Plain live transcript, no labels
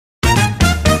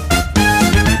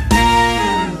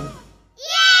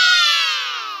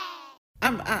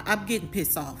I'm getting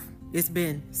pissed off. It's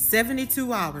been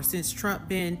 72 hours since Trump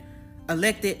been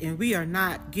elected, and we are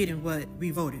not getting what we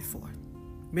voted for.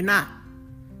 We're not.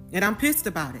 And I'm pissed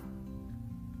about it.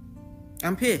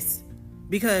 I'm pissed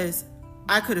because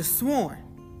I could have sworn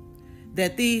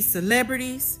that these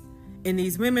celebrities and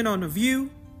these women on The View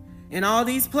and all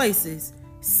these places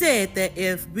said that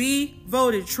if we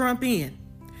voted Trump in,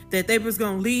 that they was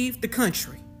going to leave the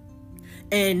country.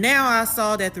 And now I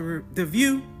saw that the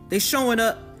View, they showing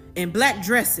up in black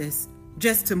dresses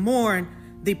just to mourn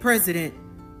the president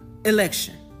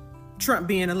election, Trump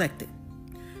being elected.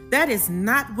 That is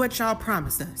not what y'all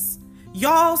promised us.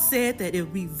 Y'all said that if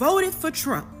we voted for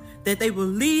Trump, that they will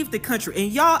leave the country,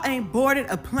 and y'all ain't boarded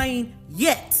a plane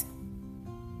yet.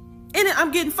 And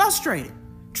I'm getting frustrated.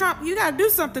 Trump, you gotta do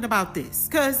something about this,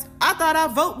 because I thought our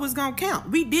vote was gonna count.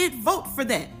 We did vote for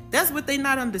that. That's what they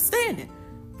not understanding.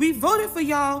 We voted for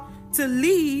y'all to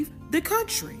leave the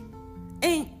country.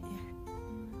 And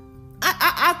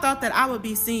I thought that I would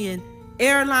be seeing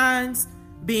airlines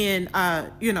being,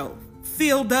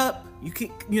 filled up.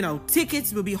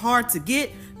 Tickets would be hard to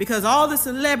get because all the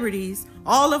celebrities,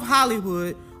 all of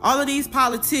Hollywood, all of these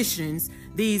politicians,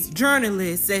 these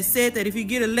journalists that said that if you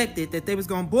get elected, that they was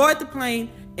going to board the plane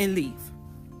and leave.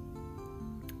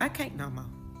 I can't no more.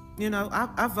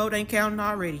 Our vote ain't counting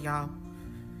already, y'all.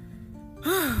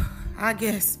 I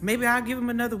guess maybe I'll give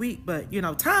them another week, but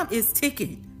time is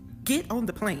ticking. Get on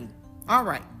the plane. All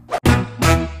right.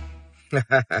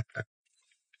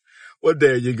 Well,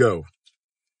 there you go.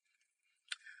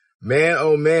 Man,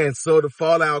 oh man, so the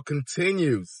fallout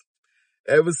continues.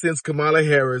 Ever since Kamala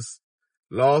Harris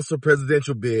lost her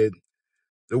presidential bid,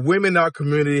 the women in our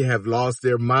community have lost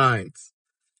their minds.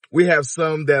 We have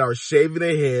some that are shaving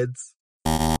their heads,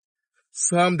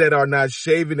 some that are not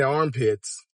shaving their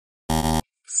armpits,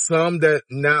 some that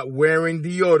not wearing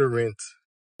deodorant.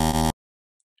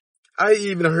 I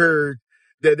even heard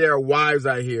that there are wives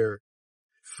out here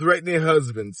threatening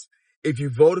husbands. If you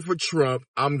voted for Trump,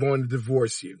 I'm going to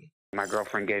divorce you. My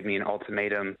girlfriend gave me an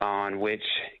ultimatum on which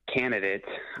candidate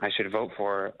I should vote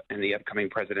for in the upcoming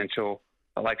presidential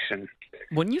election.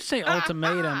 When you say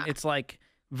ultimatum, it's like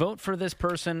vote for this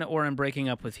person or I'm breaking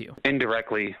up with you.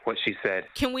 Indirectly, what she said.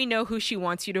 Can we know who she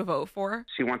wants you to vote for?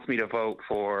 She wants me to vote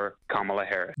for Kamala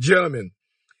Harris. Gentlemen,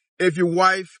 if your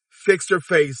wife fixed her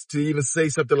face to even say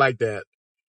something like that,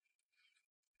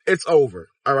 it's over,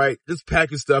 all right? Just pack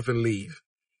your stuff and leave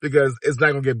because it's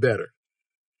not going to get better.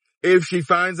 If she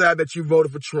finds out that you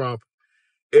voted for Trump,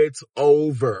 it's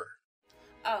over.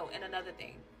 Oh, and another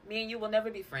thing. Me and you will never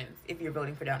be friends if you're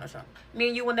voting for Donald Trump. Me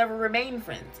and you will never remain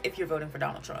friends if you're voting for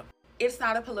Donald Trump. It's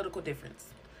not a political difference.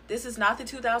 This is not the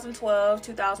 2012,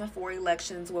 2004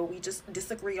 elections where we just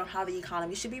disagree on how the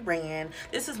economy should be ran.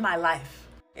 This is my life.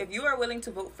 If you are willing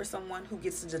to vote for someone who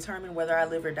gets to determine whether I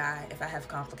live or die if I have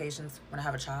complications when I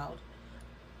have a child,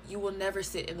 you will never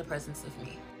sit in the presence of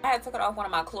me. I had took it off one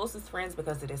of my closest friends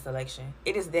because of this election.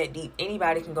 It is that deep.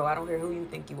 Anybody can go. I don't care who you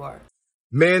think you are.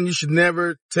 Man, you should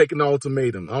never take an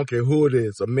ultimatum. I don't care who it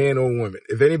is, a man or a woman.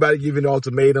 If anybody gives you an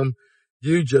ultimatum,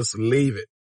 you just leave it.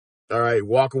 All right,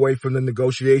 walk away from the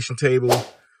negotiation table.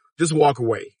 Just walk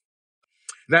away.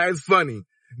 Now, it's funny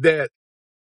that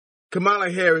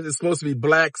Kamala Harris is supposed to be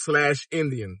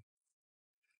black/Indian.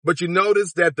 But you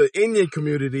notice that the Indian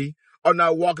community are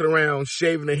not walking around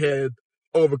shaving their head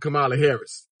over Kamala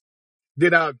Harris. They're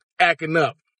not acting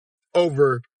up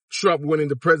over Trump winning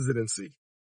the presidency.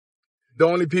 The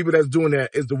only people that's doing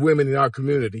that is the women in our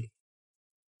community.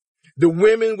 The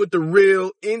women with the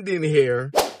real Indian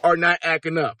hair are not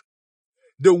acting up.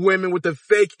 The women with the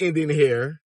fake Indian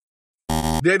hair,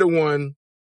 they're the one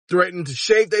threatening to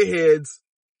shave their heads,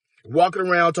 walking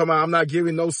around talking about, I'm not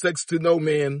giving no sex to no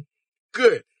man.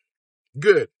 Good.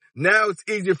 Good. Now it's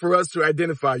easier for us to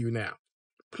identify you now.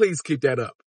 Please keep that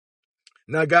up.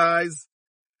 Now, guys,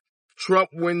 Trump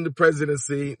winning the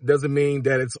presidency doesn't mean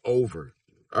that it's over.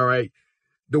 All right.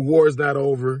 The war is not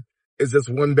over. It's just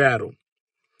one battle.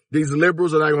 These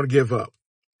liberals are not going to give up.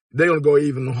 They're going to go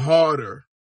even harder.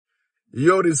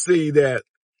 You ought to see that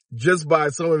just by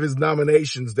some of his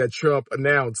nominations that Trump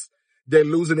announced, they're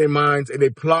losing their minds and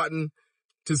they're plotting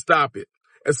to stop it,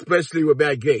 especially with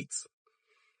Matt Gaetz.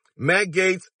 Matt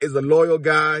Gaetz is a loyal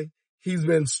guy. He's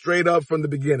been straight up from the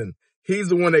beginning. He's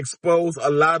the one that exposed a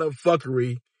lot of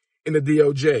fuckery in the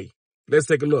DOJ. Let's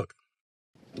take a look.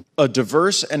 A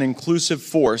diverse and inclusive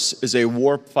force is a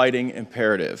war-fighting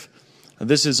imperative.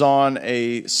 This is on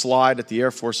a slide at the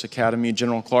Air Force Academy.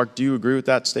 General Clark, do you agree with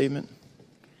that statement?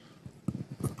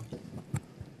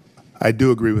 I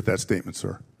do agree with that statement,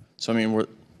 sir. So, I mean,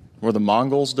 were the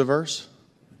Mongols diverse?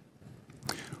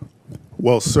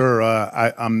 Well, sir,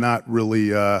 I'm not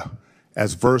really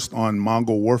as versed on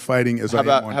Mongol warfighting as I am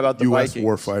on the U.S. Vikings?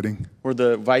 warfighting. Were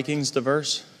the Vikings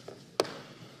diverse?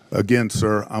 Again,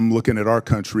 sir, I'm looking at our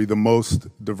country, the most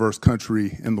diverse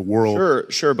country in the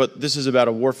world. Sure, but this is about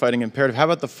a warfighting imperative. How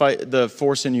about the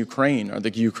force in Ukraine? Are the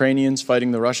Ukrainians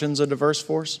fighting the Russians a diverse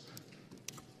force?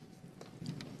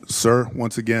 Sir,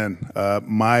 once again,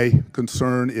 my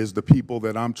concern is the people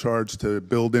that I'm charged to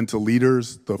build into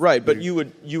leaders. Right, but you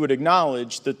would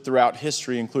acknowledge that throughout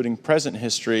history, including present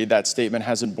history, that statement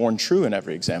hasn't borne true in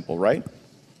every example, right?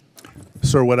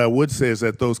 Sir, what I would say is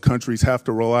that those countries have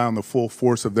to rely on the full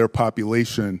force of their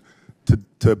population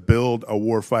to build a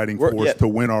warfighting force to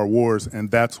win our wars,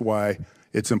 and that's why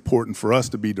it's important for us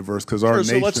to be diverse, because our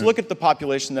nation... So let's look at the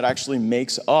population that actually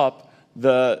makes up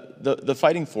the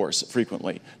fighting force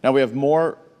frequently. Now, we have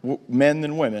more men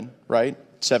than women, right?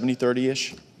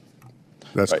 70-30-ish?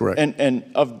 That's correct.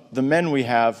 And of the men we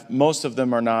have, most of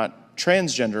them are not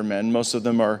transgender men. Most of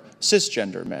them are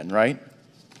cisgender men, right?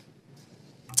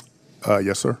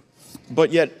 Yes, sir.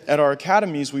 But yet, at our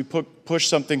academies, we push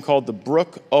something called the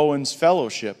Brooke Owens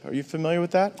Fellowship. Are you familiar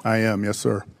with that? I am, yes,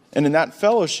 sir. And in that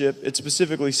fellowship, it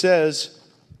specifically says,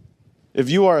 if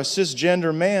you are a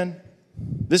cisgender man,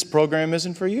 this program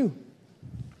isn't for you.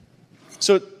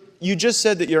 So you just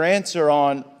said that your answer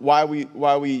on why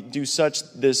we do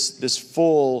this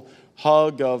full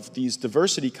hug of these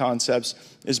diversity concepts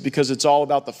is because it's all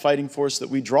about the fighting force that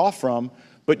we draw from.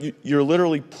 But you're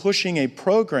literally pushing a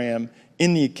program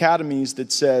in the academies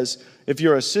that says, if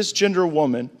you're a cisgender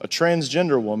woman, a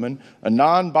transgender woman, a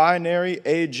non-binary,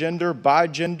 agender,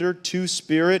 bigender,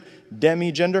 two-spirit,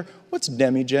 demigender. What's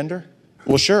demigender?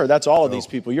 Well, sure, that's all of these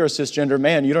people. You're a cisgender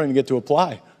man. You don't even get to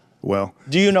apply. Well.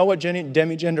 Do you know what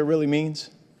demigender really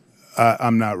means?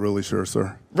 I'm not really sure,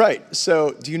 sir. Right.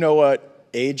 So do you know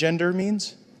what agender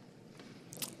means?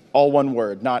 All one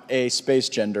word, not a space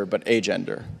gender, but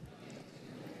agender.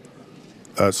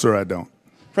 Sir, I don't.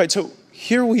 Right, so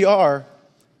here we are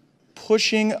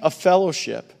pushing a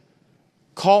fellowship,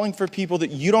 calling for people that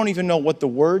you don't even know what the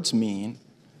words mean,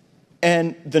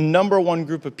 and the number one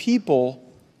group of people,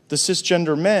 the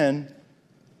cisgender men,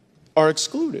 are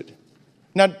excluded.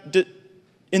 Now,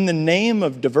 in the name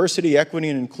of diversity, equity,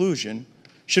 and inclusion,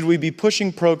 should we be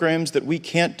pushing programs that we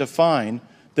can't define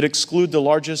that exclude the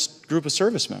largest group of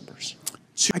service members?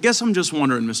 I guess I'm just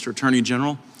wondering, Mr. Attorney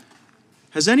General,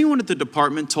 has anyone at the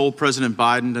department told President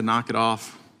Biden to knock it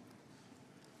off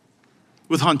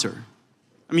with Hunter?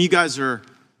 I mean, you guys are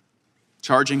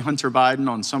charging Hunter Biden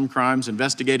on some crimes,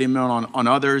 investigating him on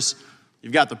others.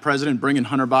 You've got the president bringing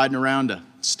Hunter Biden around to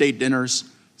state dinners.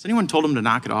 Has anyone told him to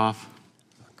knock it off?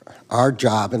 Our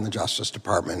job in the Justice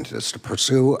Department is to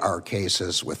pursue our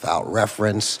cases without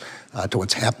reference to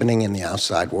what's happening in the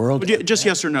outside world. Just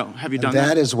yes or no. Have you done that?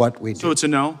 That is what we do. So it's a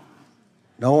no?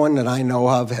 No one that I know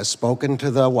of has spoken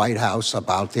to the White House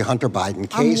about the Hunter Biden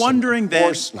case. I'm wondering then. Of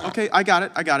course not. Okay, I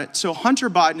got it. So Hunter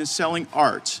Biden is selling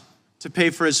art to pay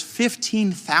for his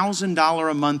 $15,000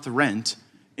 a month rent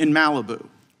in Malibu.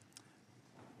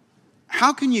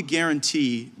 How can you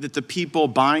guarantee that the people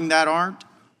buying that art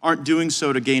aren't doing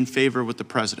so to gain favor with the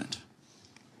president?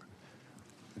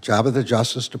 The job of the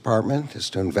Justice Department is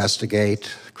to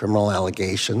investigate criminal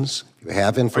allegations. You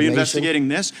have information. Are you investigating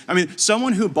this? I mean,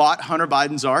 someone who bought Hunter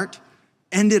Biden's art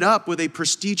ended up with a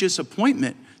prestigious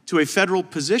appointment to a federal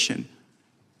position.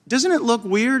 Doesn't it look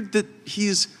weird that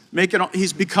he's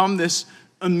become this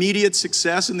immediate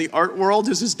success in the art world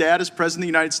as his dad is president of the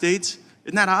United States?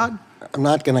 Isn't that odd? I'm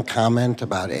not going to comment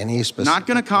about any specific... Not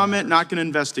going to comment, not going to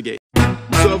investigate.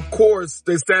 So, of course,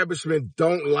 the establishment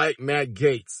don't like Matt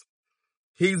Gaetz.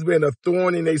 He's been a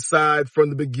thorn in their side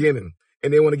from the beginning,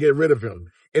 and they want to get rid of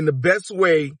him. And the best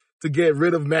way to get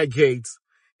rid of Matt Gaetz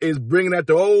is bringing out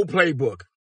the old playbook,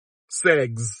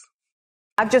 SEGS.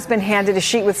 I've just been handed a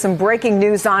sheet with some breaking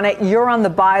news on it. You're on the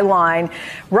byline.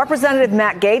 Representative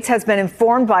Matt Gaetz has been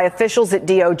informed by officials at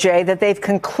DOJ that they've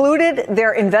concluded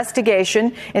their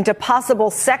investigation into possible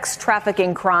sex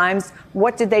trafficking crimes.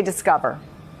 What did they discover?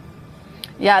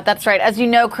 Yeah, that's right. As you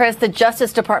know, Chris, the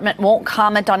Justice Department won't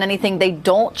comment on anything they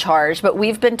don't charge. But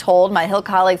we've been told, my Hill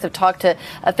colleagues have talked to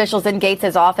officials in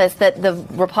Gaetz's office, that the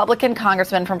Republican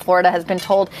congressman from Florida has been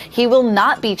told he will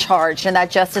not be charged in that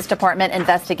Justice Department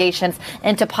investigations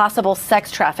into possible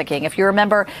sex trafficking. If you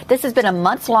remember, this has been a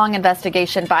months-long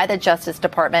investigation by the Justice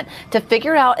Department to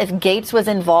figure out if Gaetz was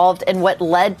involved in what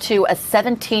led to a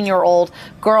 17-year-old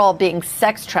girl being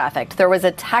sex trafficked. There was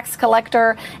a tax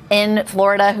collector in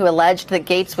Florida who alleged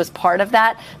that Gaetz was part of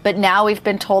that, but now we've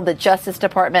been told the Justice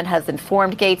Department has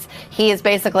informed Gaetz he is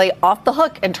basically off the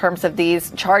hook in terms of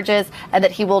these charges and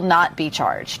that he will not be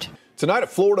charged. Tonight, a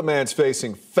Florida man's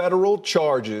facing federal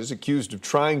charges accused of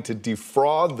trying to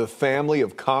defraud the family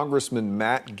of Congressman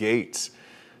Matt Gaetz.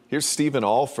 Here's Stephen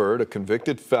Alford, a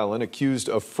convicted felon accused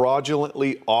of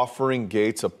fraudulently offering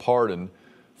Gaetz a pardon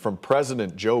from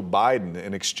President Joe Biden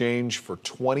in exchange for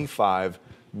 $25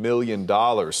 million.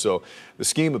 So the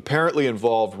scheme apparently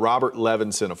involved Robert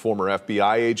Levinson, a former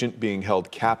FBI agent being held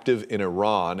captive in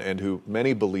Iran and who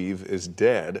many believe is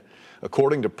dead.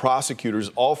 According to prosecutors,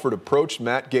 Alford approached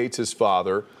Matt Gaetz's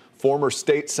father, former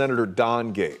state senator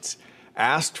Don Gaetz,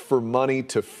 asked for money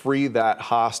to free that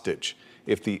hostage.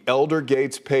 If the elder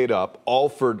Gaetz paid up,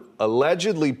 Alford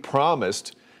allegedly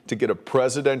promised to get a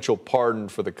presidential pardon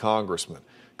for the congressman.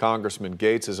 Congressman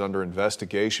Gaetz is under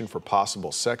investigation for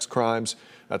possible sex crimes.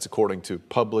 That's according to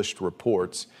published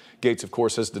reports. Gaetz, of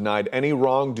course, has denied any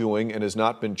wrongdoing and has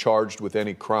not been charged with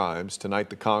any crimes.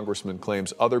 Tonight, the congressman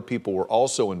claims other people were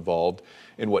also involved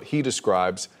in what he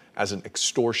describes as an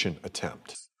extortion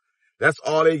attempt. That's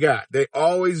all they got. They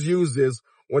always use this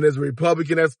when there's a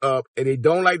Republican that's up and they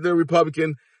don't like the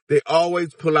Republican. They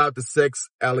always pull out the sex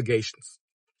allegations.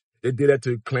 They did that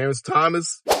to Clarence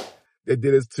Thomas. They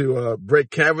did this to Brett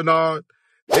Kavanaugh.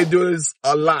 They do this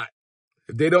a lot.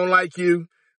 If they don't like you,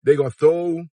 they're going to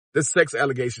throw the sex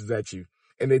allegations at you.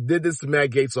 And they did this to Matt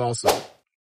Gaetz also.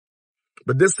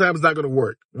 But this time it's not going to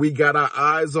work. We got our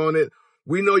eyes on it.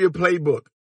 We know your playbook.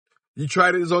 You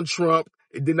tried this on Trump.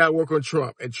 It did not work on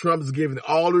Trump. And Trump is giving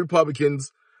all the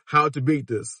Republicans how to beat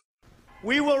this.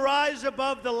 We will rise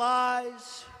above the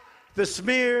lies, the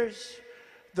smears,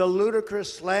 the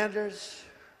ludicrous slanders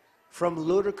from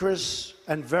ludicrous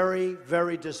and very,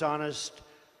 very dishonest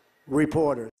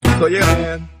reporters. So yeah,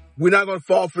 man, we're not going to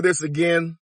fall for this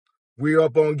again. We're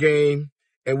up on game,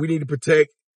 and we need to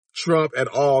protect Trump at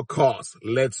all costs.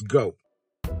 Let's go.